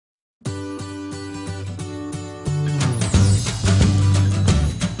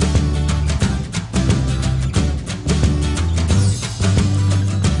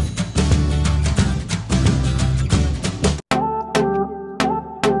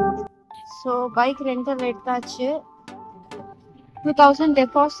So bike rental எடுத்தாச்சு. 2000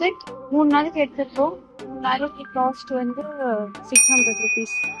 deposit. 3 நாளைக்கு எடுத்துருக்கோம். 3 நாளைக்கு காஸ்ட் வந்து 600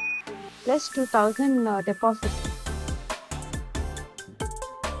 rupees ப்ளஸ் 2000 டெபாசிட்.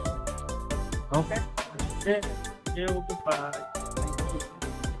 ஓகே.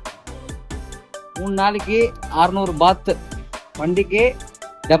 3 நாளைக்கு 600 பாத். வண்டிக்கு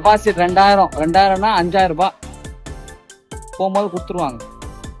டெபாசிட் 2000. 2000னா 5000 ரூபாய் போகும்போது கொடுத்துருவாங்க.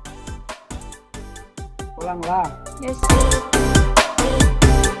 போலாங்களா? எஸ்.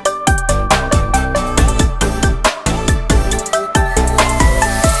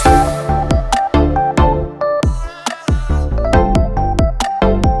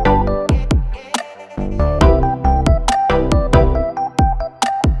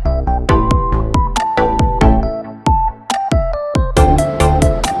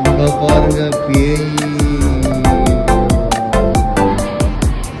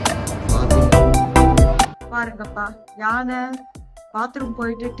 பாருங்கப்பா, யானை பாத்ரூம்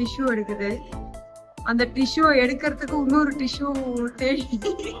போயிட்டு டிஷ்யூ எடுக்குது. அந்த டிஷ்யூ எடுக்கிறதுக்கு இன்னொரு டிஷ்யூ தேடி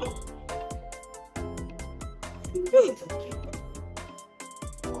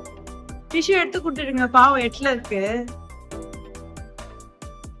டிஷ்யூ எடுத்து கொடுத்துடுங்க. பாவம் எட்ல இருக்கு.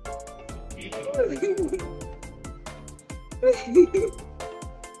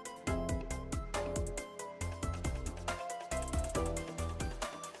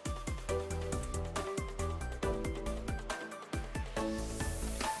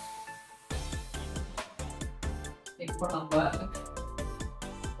 இப்போ நம்ம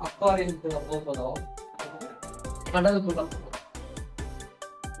அக்வாரியம்குள்ள போகிறோம். கடலுக்குள்ள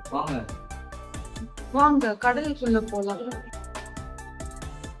வாங்க வாங்க கடலுக்குள்ள போலாம்.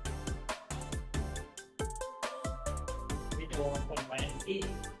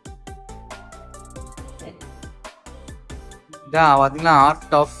 இதான் பார்த்தீங்கன்னா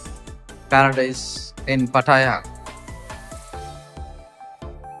ஆர்ட் ஆஃப் பேரடைஸ் இன் பட்டாயா.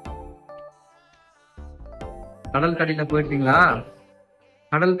 கடல் கடியில போயிருக்கீங்களா?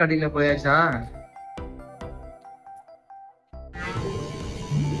 கடல் கடியில போயாச்சா?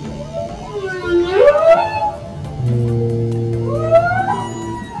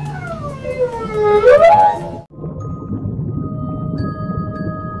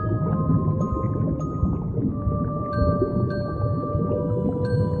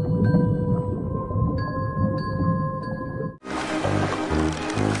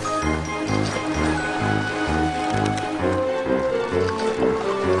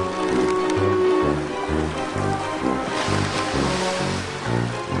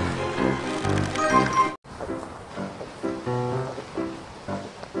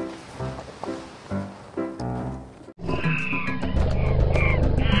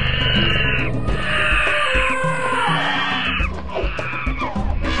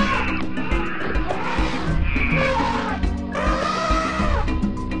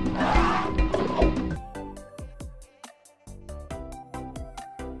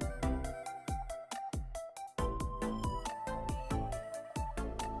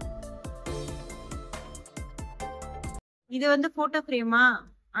 இது வந்து போட்டோ ஃப்ரேமா?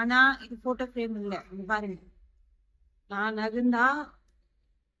 ஆனா இது போட்டோ ஃப்ரேம் இல்ல. பாருங்க, நான் நகர்ந்தா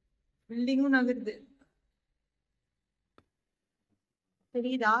பில்டிங்கும் நகருது.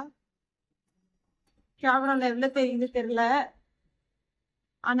 தெரியுதா? கேமரால எவ்வளவு தெரியுது தெரியல.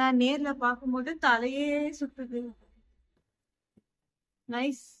 ஆனா நேர்ல பார்க்கும்போது தலையே சுத்துது.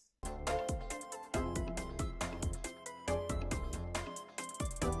 நைஸ்.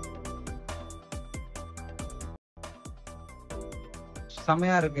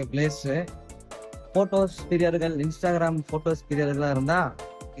 செமையா இருக்கு பிளேஸ். போட்டோஸ் பிரியர்கள், இன்ஸ்டாகிராம் போட்டோஸ் பிரியர்களா இருந்தா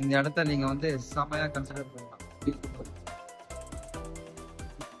இந்த இடத்த நீங்க வந்து செமையா கன்சிடர் பண்ணலாம்.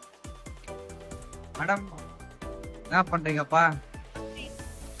 மேடம் என்ன பண்றீங்கப்பா?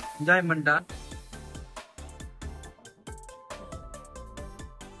 என்ஜாய்மெண்டா?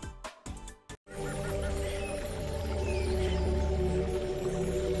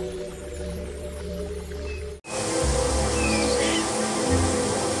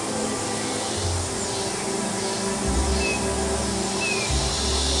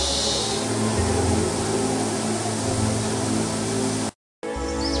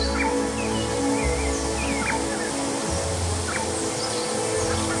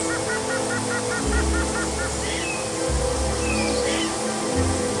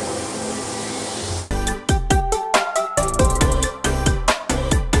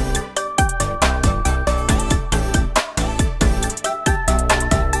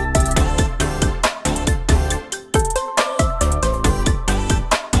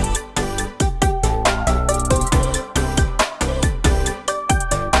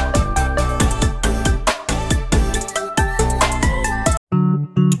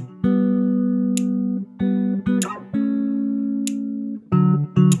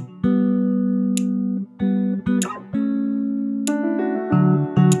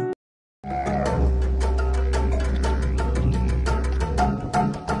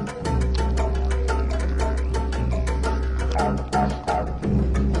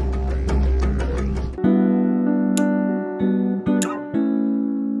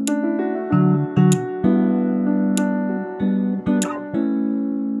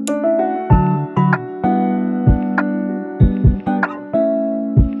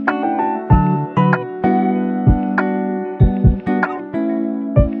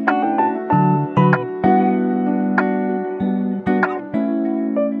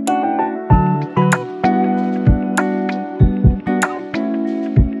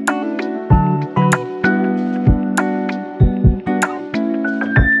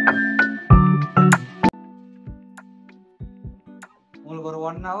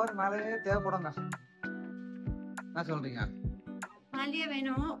 1 hour மேலேயே தேவைப்படுங்க. என்ன சொல்றீங்க? மேலேயே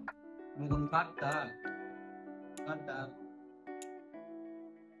வேணும். உங்களுக்கு ஒன்று காட்டா காட்டா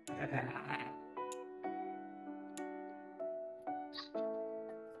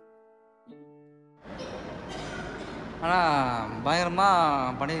ஆனால்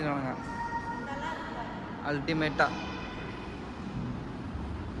பயங்கரமாக பண்ணியிருக்கானுங்க. அல்டிமேட்டாக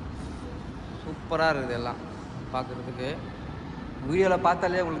சூப்பராக இருக்குது எல்லாம் பார்க்குறதுக்கு. வீடியோவில்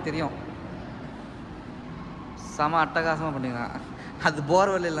பார்த்தாலே உங்களுக்கு தெரியும், செம அட்டகாசமாக பண்ணிக்கலாம். அது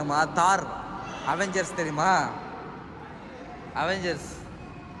போர்வெல் இல்லைம்மா, தார். அவெஞ்சர்ஸ் தெரியுமா? அவெஞ்சர்ஸ்.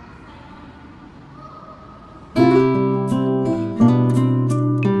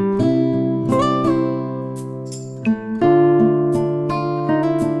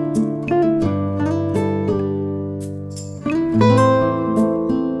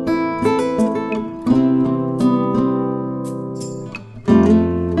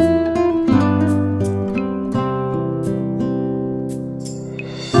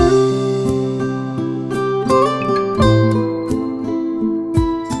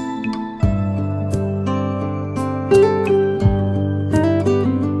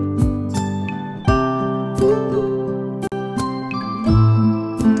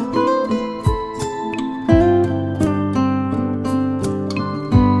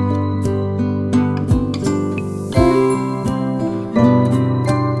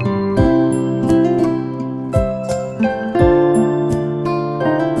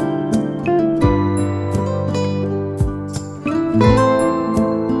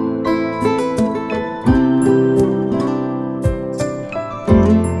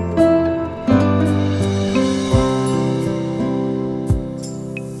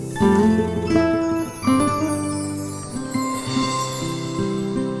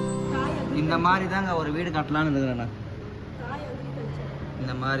 இந்த மாதிரி தாங்க ஒரு வீடு கட்டலான்னு இருக்கிறேண்ணா.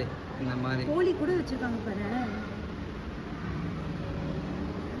 இந்த மாதிரி கோழி கூட வச்சிருக்காங்க பாரு.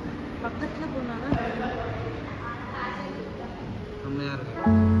 பக்கத்துல போனாலும் செம்மையா இருக்கு.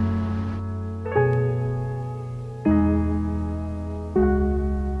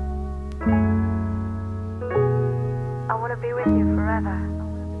 I want to be with you forever.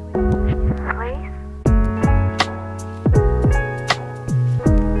 Please?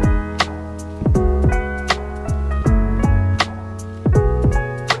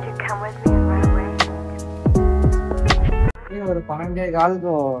 Would you come with me and run away? ஒரு 12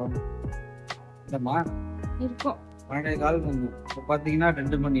 காலுக்கும் இல்லைம்மா, இருக்கும். 12 காலுக்கு வந்து இப்போ பார்த்தீங்கன்னா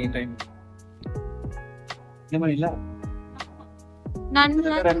 2 மணி டைம். 2 மணி இல்லை,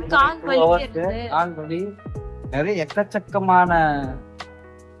 கால் வலி. நிறைய எக்கச்சக்கமான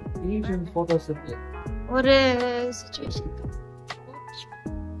போட்டோஸ் இருக்கு. ஒரு சிச்சுவேஷன்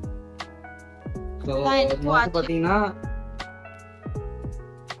பாத்தீங்கன்னா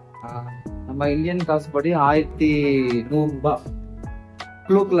நம்ம இந்தியன் காசு படி 1100 ரூபாய்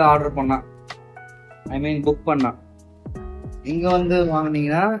க்ளூக்ல ஆர்டர் பண்ணா, ஐ மீன் புக் பண்ணா. இங்க வந்து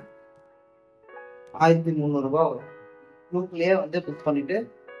வாங்கினீங்கன்னா 1300 ரூபாய் வரும். க்ளூக்லயே வந்து புக் பண்ணிட்டு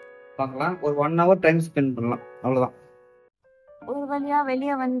பார்க்கலாம். ஒரு 1 hour டைம் ஸ்பெண்ட் பண்ணலாம், அவ்வளவுதான். ஒரு வழியா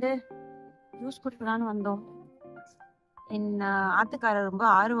வெளியே வந்து ஜூஸ் குடிக்கலான்னு வந்தோம். என் ஆத்துக்காரர் ரொம்ப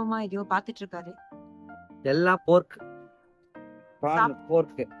ஆர்வமா எதையோ பாத்துட்டு இருக்காரு. எல்லா போர்க்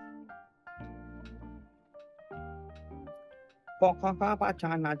போர்க்கு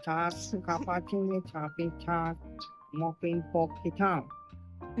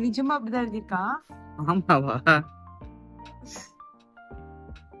நிஜமா அப்படிதான் எழுதிருக்கா? ஆமாவா?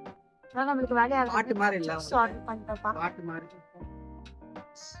 நம்மளுக்கு வேலையா பாட்டு மாதிரி இல்ல, ஆர்டர் பண்ணிட்டப்பா. பாட்டு மாதிரி.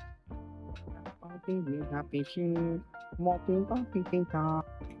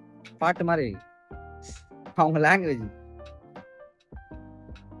 பாட்டு மாதிரி அவங்க language.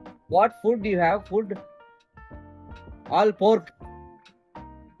 What food do you have? Food all pork,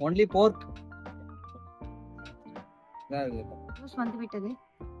 only pork. Juice வந்து விட்டது.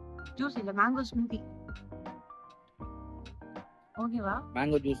 ஜூஸ் இல்ல, மேங்கோ ஸ்மூத்தி. ஓகேவா?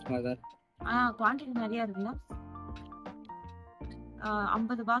 மேங்கோ ஜூஸ் மாதிரி. குவாண்டிட்டி நிறைய இருக்குல்ல.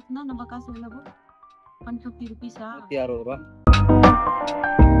 50 பாத்னா நம்ம காசு எவ்வளவு? 150 rupees-ஆ? 160 ரூபாய்.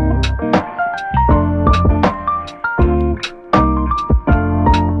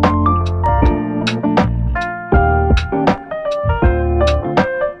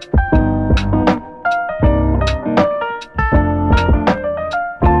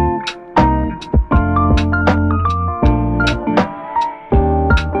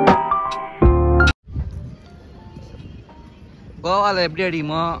 கோவாவில் எப்படி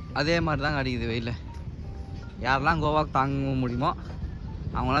அடிக்குமோ அதே மாதிரி தாங்க அடிக்குது வெயில். யாரெல்லாம் கோவாக்கு தாங்க முடியுமோ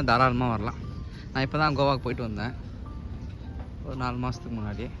அவங்களாம் தாராளமாக வரலாம். நான் இப்போ தான் கோவாக்கு போயிட்டு வந்தேன். ஒரு 4 மாதத்துக்கு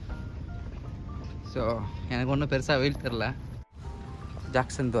முன்னாடி. ஸோ எனக்கு ஒன்றும் பெருசாக வெயில் தெரில.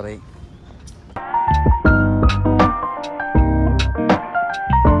 ஜாக்சன் துறை.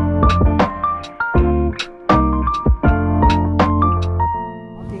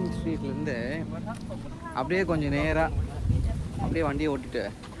 ஸ்ட்ரீட்லேருந்து அப்படியே கொஞ்சம் நேராக அப்படியே வண்டியை ஓட்டிட்டு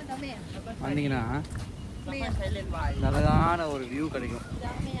வந்தீங்கன்னா நல்லதான ஒரு வியூ கிடைக்கும்.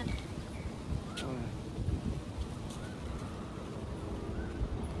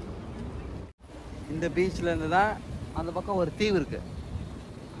 இந்த பீச்சில் இருந்து தான் அந்த பக்கம் ஒரு தீவு இருக்குது.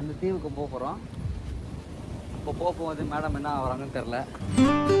 அந்த தீவுக்கு போக போகிறோம். இப்போ போகும்போது மேடம் என்ன ஆகிறாங்கன்னு தெரில.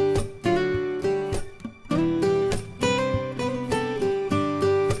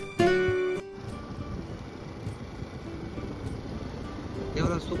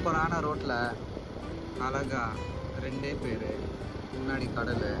 எவ்வளோ சூப்பரான ரோட்டில் அழகா 2 பேர், முன்னாடி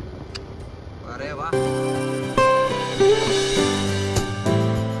கடல். வரேவா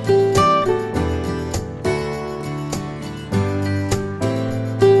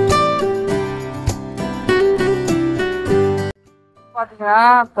பார்த்தீங்கன்னா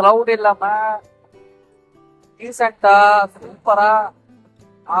க்ரௌட் இல்லாமல் டீசெண்டாக சூப்பராக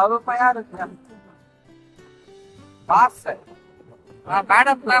அருமையாக இருக்குங்க. பாஸ்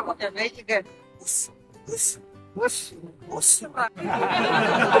மேடம்லாம் கொஞ்சம் வெயிட்டுக்கு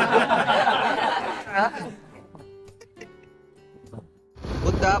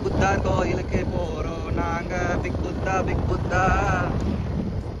புத்தா புத்தா கோயிலுக்கு போறோம் நாங்க. Big Buddha big Buddha.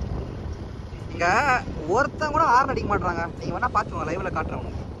 இங்க ஒருத்தன் கூட ஹார்ன் அடிக்க மாட்டாங்க. நீங்க வேணா பாத்துக்கோங்க, லைவ்ல காட்டுறேன்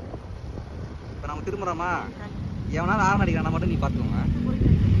உனக்கு. இப்ப நம்ம திரும்புறோமா, எவனாலும் ஹார்ன் அடிக்கிறானா மட்டும் நீ பாத்துக்கோங்க.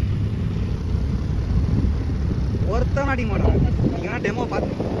 ஒருத்தன் அடிக்க மாட்டாங்க. நீங்க வேணா டெமோ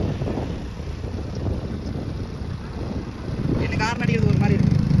பாத்துக்கோங்க. எனக்கு ஹார்ன் அடிக்கிறது ஒரு மாதிரி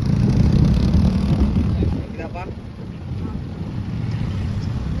இருக்கு. இதாப்பா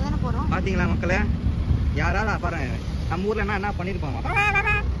பாத்தீங்களா மக்களே? யாராவது பாருங்க, நம்ம ஊர்ல என்ன பண்ணிருப்பாங்க,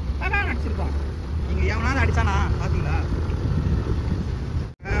 அடிச்சிருப்பான். நீங்க எவனாவது அடிச்சானா பாத்தீங்களா?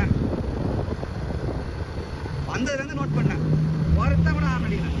 வந்ததுல இருந்து நோட் பண்ணேன், ஒருத்தன் கூட ஹார்ன்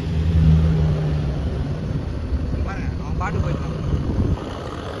அடிக்கல. பாருங்க, அவன் பாட்டு போயிட்டான்.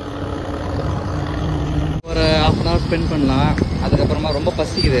 ஒரு 1/2 hour ஸ்பெண்ட் பண்ணலாம். அதுக்கப்புறமா ரொம்ப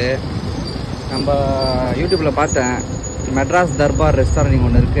பசிக்குது. நம்ம யூடியூப்ல பார்த்தேன், மெட்ராஸ் தர்பார் ரெஸ்டாரண்ட்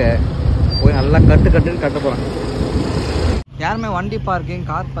ஒன்று இருக்கு. போய் நல்லா கட்டுன்னு கட்ட போகிறேன். யாருமே வண்டி பார்க்கிங்,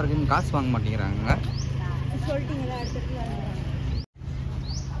 கார் பார்க்கிங் காசு வாங்க மாட்டேங்கிறாங்க.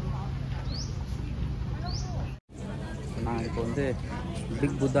 நான் இப்போ வந்து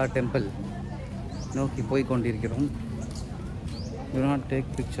பிக் புத்தா டெம்பிள் நோக்கி போய் கொண்டிருக்கிறோம். Do not take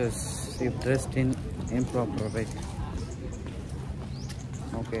pictures if dressed in improper way.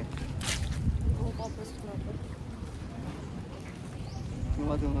 Okay.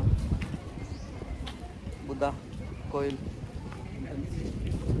 Buddha கோயில்.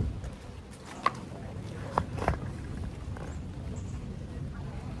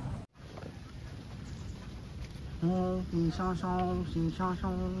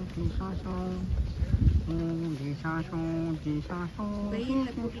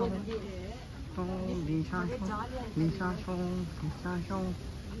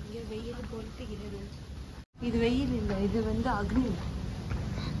 இது வெயில் இல்லை, இது வந்து அக்னி.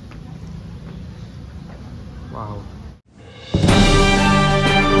 வாவ்.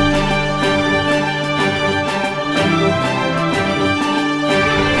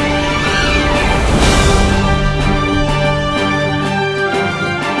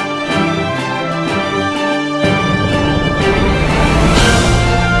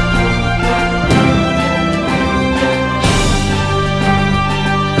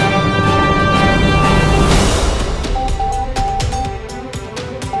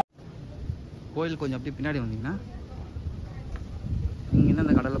 கோயில் கொஞ்சம் அப்படியே பின்னாடி வந்தீங்கன்னா நீங்க என்ன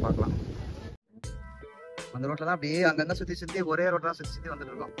அந்த கடலை பார்க்கலாம். அந்த ரோட்ல தான் அப்படியே அங்கங்க சுத்தி ஒரே ரோட்ல சுத்தி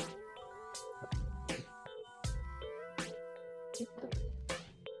வந்துட்டு இருக்கோம்.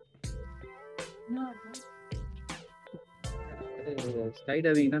 ஸ்கை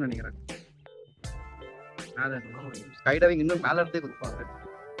டைவிங் தான் நினைக்கிறேன். ஸ்கை டைவிங் இன்னும் மேல இருந்தே குதிப்பாங்க.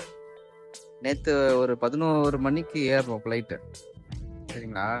 நேற்று ஒரு 11 மணிக்கு ஏறணும் ஃப்ளைட்டு,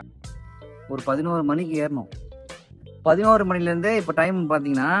 சரிங்களா? ஒரு 11 மணிக்கு ஏறணும். 11 மணிலேருந்தே இப்போ டைம்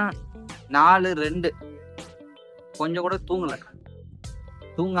பார்த்தீங்கன்னா 4:02. கொஞ்சம் கூட தூங்கலை.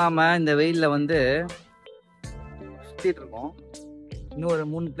 தூங்காமல் இந்த வெயிலில் வந்து சுற்றிட்டு இருக்கோம். இன்னும் ஒரு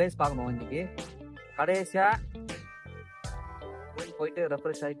 3 பிளேஸ் பார்க்கணும் இன்னைக்கு. கடைசியாக போயிட்டு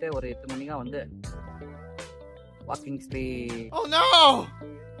ரெஃப்ரெஷ் ஆகிட்டு ஒரு 8 மணிக்கா வந்து walking stay. Oh no!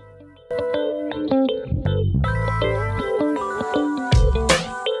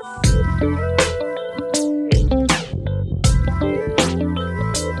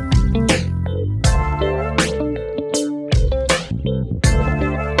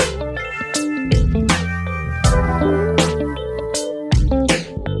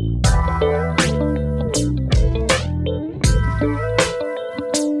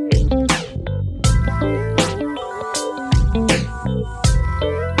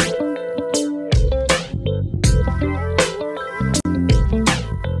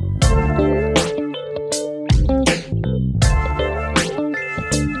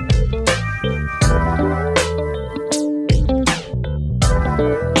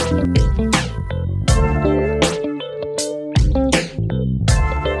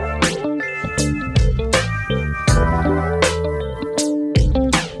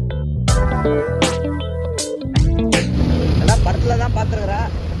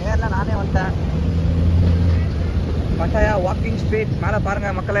 பட்டாயா walking street மேலே பாருங்க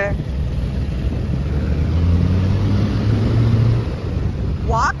மக்களே.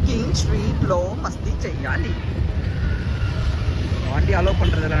 வாக்கிங் ஸ்ட்ரீட்ல மஸ்தி செய்யாலி. வண்டி அலோவ்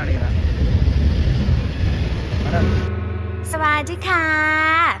பண்றதுல நினைக்கிறேன். சவாதிகா.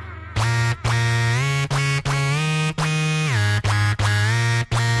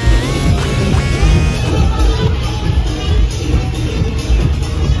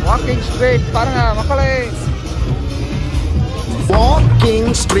 வாக்கிங் ஸ்ட்ரீட் பாருங்க மக்களே.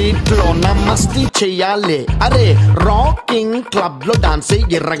 వాకింగ్ స్ట్రీట్ లో మస్తీ చెయ్యాలి, అరే రాకింగ్ క్లబ్ లో డాన్స్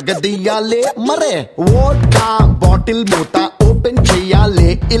ఎర్రగదీయాలి, మరే వోడ్కా బాటిల్ మూత ఓపెన్ చెయ్యాలి,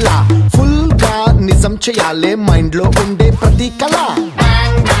 ఇలా ఫుల్ గా నిజం చెయ్యాలి మైండ్ లో ఉండే ప్రతి కళ.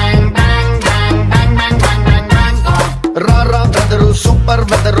 రారా brother super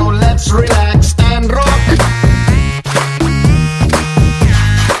weather, let's relax and rock.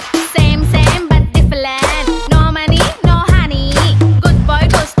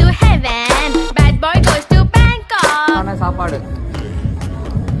 சாப்பாடு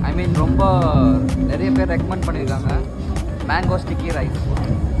ஐ மீன் ரொம்ப நிறைய பேர் ரெக்கமெண்ட் பண்ணியிருக்காங்க. மேங்கோ ஸ்டிக்கி ரைஸ்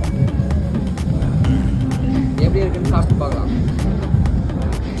எப்படி இருக்குன்னு சாப்பிட்டு பார்க்கலாம்.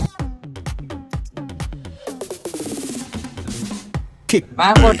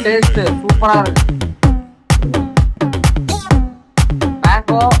 மேங்கோ டேஸ்ட் சூப்பரா இருக்கு.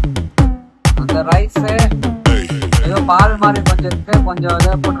 மேங்கோ அந்த ரைஸ் ஏதோ பால் மாதிரி கொஞ்சம் இருக்கு, கொஞ்சம்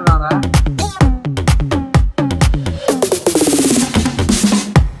இதை போட்டுருக்காங்க.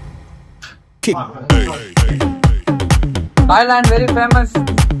 Thailand very famous.